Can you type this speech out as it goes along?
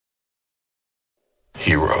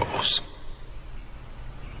heroes.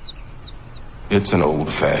 It's an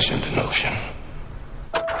old-fashioned notion.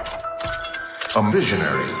 A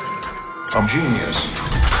visionary, a genius,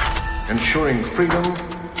 ensuring freedom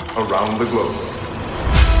around the globe.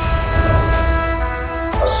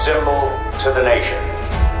 A symbol to the nation,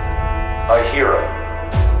 a hero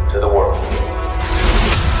to the world.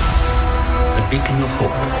 The beacon of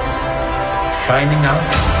hope, shining out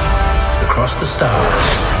across the stars.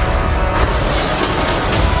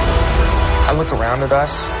 I look around at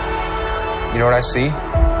us, you know what I see?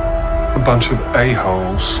 A bunch of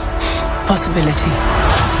a-holes. Possibility.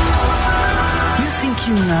 You think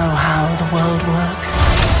you know how the world works?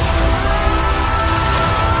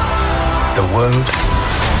 The world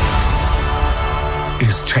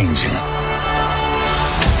is changing.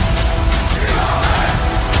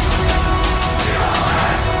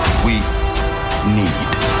 We need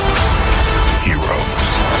heroes.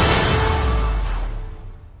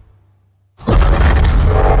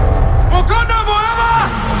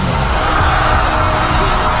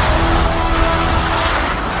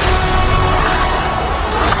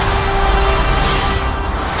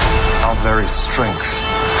 Our very strength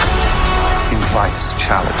invites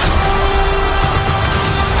challenge.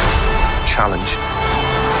 Challenge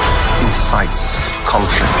incites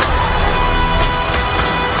conflict.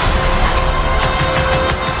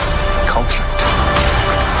 Conflict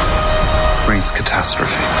breeds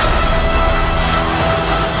catastrophe.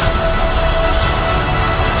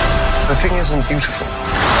 The thing isn't beautiful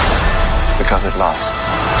because it lasts.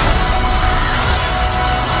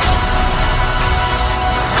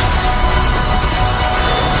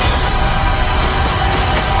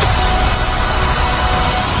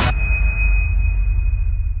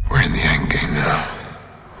 We're in the end game now.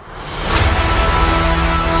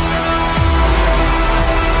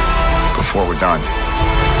 Before we're done,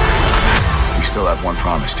 we still have one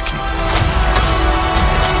promise to keep.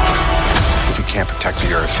 If we can't protect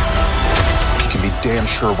the Earth, you can be damn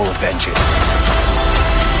sure we'll avenge it.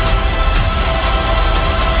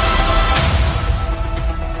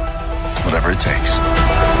 Whatever it takes.